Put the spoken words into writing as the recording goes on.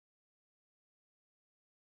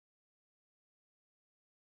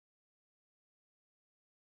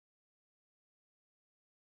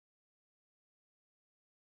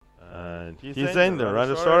He's in the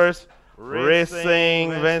Rundosaurus.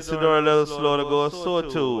 Racing Vencedor a little slow to go, so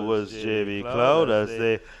too was JB Cloud as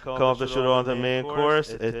they come up to shoot on the main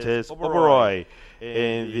course. It is Oberoi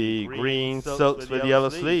in the green silks with yellow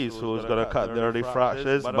sleeves who's going to cut the early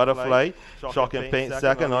fractions. Butterfly, Shocking Paint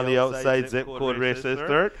second on the outside, Zip Code races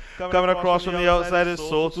third. Coming across from the outside is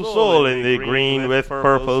Soul to Soul in the green with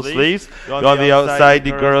purple sleeves. On the outside,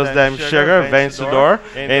 the Girls Them Sugar, Vencedor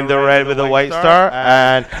in the red with the white star.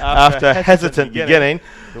 And after a hesitant beginning,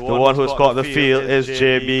 the one who's caught the field is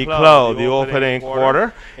JB Cloud. The opening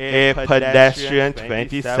quarter, a pedestrian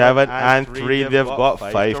 27 and 3. They've got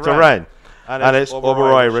 5 to run. And it's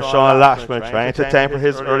Oberoi, Rashawn Lashman trying to temper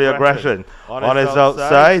his early aggression. On his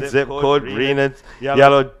outside, Zip Code, green and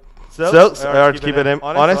yellow silks are keeping him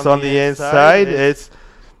honest. On the inside, it's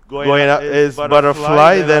going up is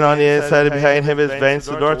Butterfly. Then on the inside behind him is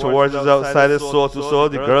Vencedor. Towards his outside is Soul to Soul.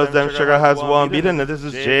 The Girls Them Sugar has one beaten. And this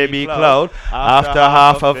is JB Cloud. After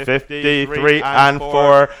half of 53 and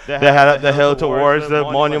 4, they head up the hill towards the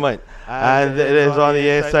monument. And it is on the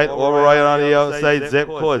inside, Oberoi on the outside, Zip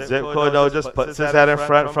Code. Zip Code now just puts his head in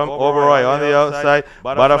front from Oberoi. On the outside,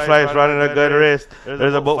 Butterfly is running a good race.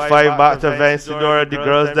 There's about 5 back to Vencedor. The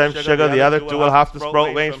Girls Them Sugar. The other 2 will have to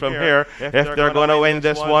sprout wings from here if they're going to win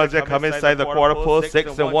this one. As they come inside the quarter pole,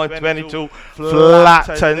 6 and 122.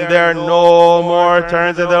 Flattened there. No more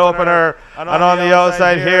turns in the opener. And on the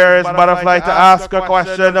outside here is Butterfly to ask a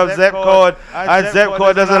question of Zip Code. And Zip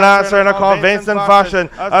Code doesn't answer in a convincing fashion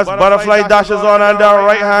as Butterfly dashes on under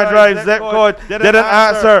right-hand drive. Zip Code didn't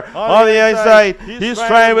answer on the inside. He's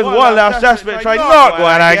trying with one last judgment, trying not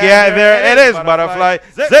going to get there. It is Butterfly.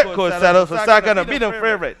 Zip Code settles for second, a beaten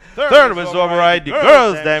favorite. Third was Oberoi, the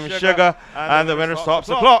Girls Them Sugar, and the winner stops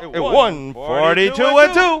the clock at 1:42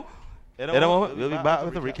 and 2. In a moment, we'll be back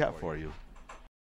with a recap for you.